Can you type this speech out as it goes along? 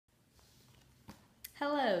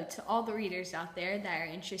Hello to all the readers out there that are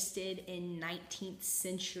interested in 19th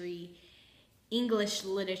century English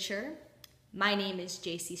literature. My name is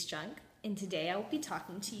JC Strunk, and today I will be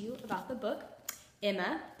talking to you about the book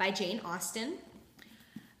Emma by Jane Austen.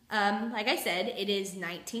 Like I said, it is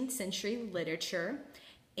 19th century literature,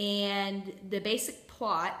 and the basic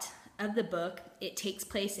plot of the book, it takes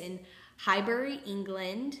place in Highbury,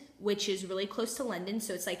 England, which is really close to London,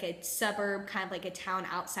 so it's like a suburb, kind of like a town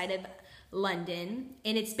outside of London,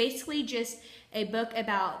 and it's basically just a book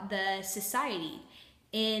about the society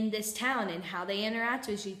in this town and how they interact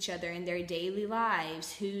with each other in their daily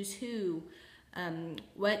lives, who's who,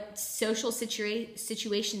 what social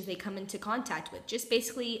situations they come into contact with. Just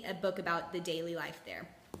basically a book about the daily life there.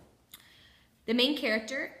 The main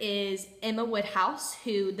character is Emma Woodhouse,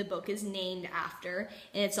 who the book is named after,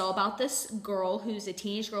 and it's all about this girl who's a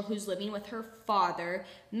teenage girl who's living with her father,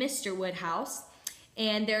 Mr. Woodhouse.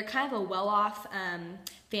 And they're kind of a well-off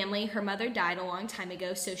family. Her mother died a long time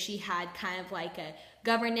ago, so she had kind of like a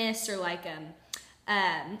governess or like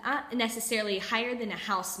not necessarily higher than a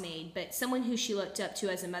housemaid, but someone who she looked up to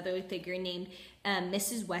as a motherly figure named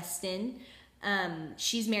Mrs. Weston.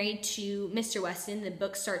 She's married to Mr. Weston. The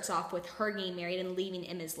book starts off with her getting married and leaving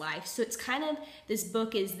Emma's life. So it's kind of, this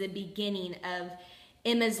book is the beginning of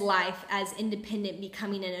Emma's life as independent,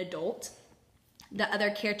 becoming an adult. The other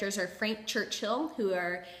characters are Frank Churchill, who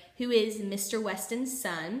is Mr. Weston's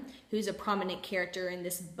son, who's a prominent character in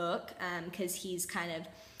this book because he's kind of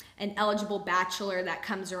an eligible bachelor that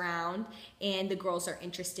comes around and the girls are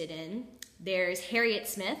interested in. There's Harriet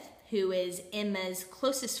Smith, who is Emma's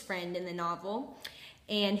closest friend in the novel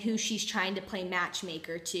and who she's trying to play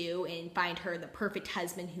matchmaker to and find her the perfect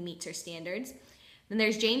husband who meets her standards. Then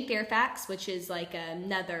there's Jane Fairfax, which is like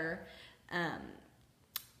another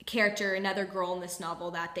character, another girl in this novel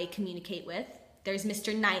that they communicate with. There's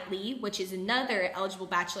Mr. Knightley, which is another eligible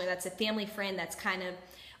bachelor that's a family friend that's kind of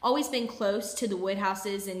always been close to the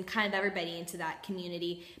Woodhouses and kind of everybody into that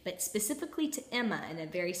community, but specifically to Emma in a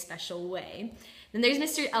very special way. Then there's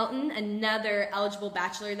Mr. Elton, another eligible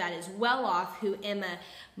bachelor that is well off, who Emma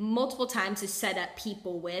multiple times has set up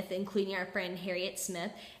people with, including our friend Harriet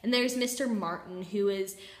Smith. And there's Mr. Martin, who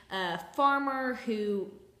is a farmer who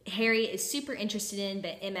Harriet is super interested in,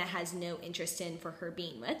 but Emma has no interest in for her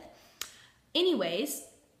being with. Anyways,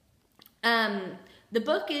 the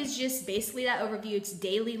book is just basically that overview. It's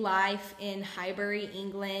daily life in Highbury,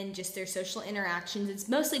 England, just their social interactions. It's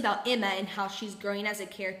mostly about Emma and how she's growing as a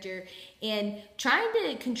character and trying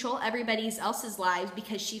to control everybody else's lives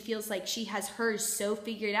because she feels like she has hers so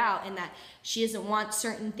figured out and that she doesn't want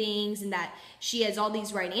certain things and that she has all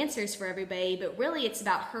these right answers for everybody, but really it's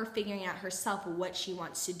about her figuring out herself what she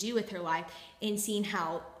wants to do with her life and seeing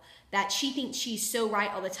how that she thinks she's so right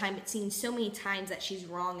all the time, but seeing so many times that she's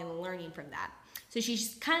wrong and learning from that. So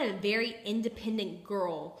she's kind of a very independent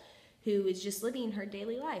girl who is just living her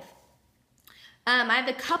daily life. I have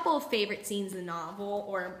a couple of favorite scenes in the novel,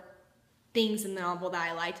 or things in the novel that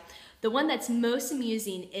I liked. The one that's most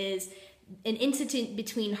amusing is an incident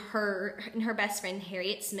between her and her best friend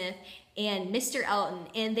Harriet Smith and Mr. Elton,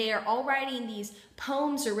 and they are all writing these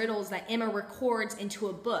poems or riddles that Emma records into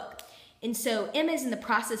a book. And so Emma's in the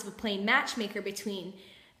process of playing matchmaker between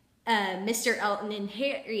Mr. Elton and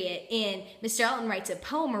Harriet, and Mr. Elton writes a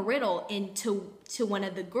poem or riddle to one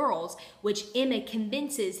of the girls, which Emma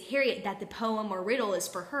convinces Harriet that the poem or riddle is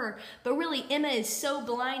for her, but really Emma is so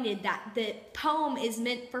blinded that the poem is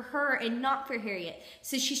meant for her and not for Harriet.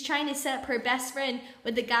 So she's trying to set up her best friend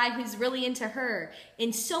with the guy who's really into her,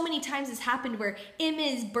 and so many times it's happened where Emma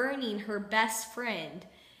is burning her best friend.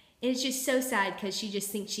 And it's just so sad because she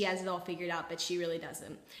just thinks she has it all figured out, but she really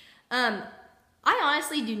doesn't. I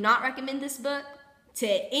honestly do not recommend this book to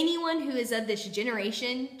anyone who is of this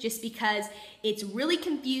generation just because it's really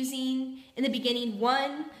confusing in the beginning.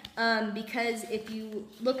 One, because if you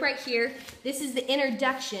look right here, this is the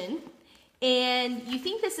introduction, and you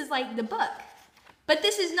think this is like the book, but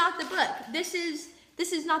this is not the book. This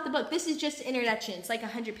is not the book. This is just an introduction. It's like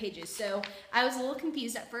 100 pages. So I was a little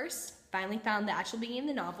confused at first. Finally found the actual beginning of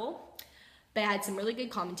the novel, but it had some really good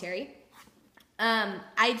commentary.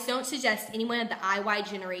 I don't suggest anyone of the IY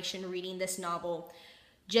generation reading this novel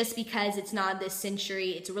just because it's not this century.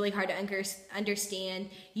 It's really hard to understand.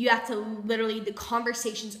 You have to literally, the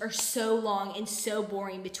conversations are so long and so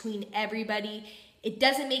boring between everybody. It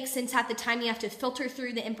doesn't make sense half the time. You have to filter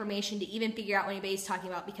through the information to even figure out what anybody's talking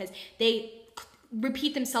about because they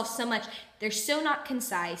repeat themselves so much. They're so not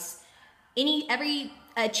concise. Every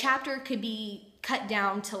chapter could be cut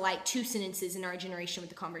down to like 2 sentences in our generation with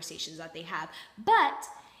the conversations that they have. But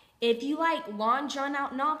if you like long drawn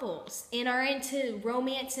out novels and are into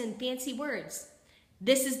romance and fancy words,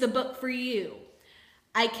 This is the book for you.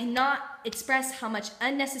 I cannot express how much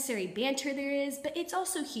unnecessary banter there is, but it's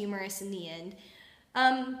also humorous in the end.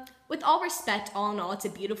 With all respect, all in all, it's a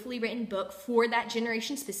beautifully written book for that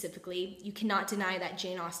generation specifically. You cannot deny that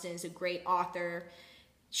Jane Austen is a great author.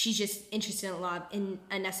 She's just interested in a lot in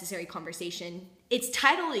unnecessary conversation. It's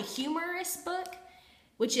titled a humorous book,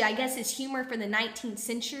 which I guess is humor for the 19th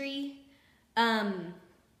century,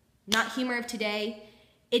 not humor of today.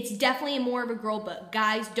 It's definitely more of a girl book.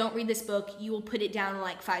 Guys, don't read this book. You will put it down in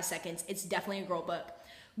like 5 seconds. It's definitely a girl book.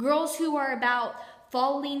 Girls who are about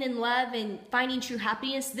falling in love and finding true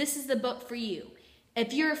happiness, this is the book for you.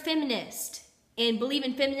 If you're a feminist and believe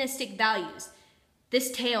in feministic values,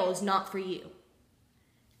 this tale is not for you.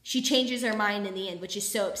 She changes her mind in the end, which is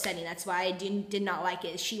so upsetting. That's why I did not like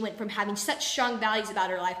it. She went from having such strong values about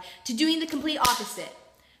her life to doing the complete opposite.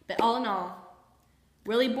 But all in all,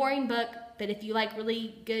 really boring book. But if you like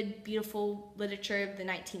really good, beautiful literature of the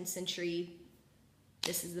 19th century,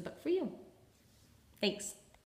 this is the book for you. Thanks.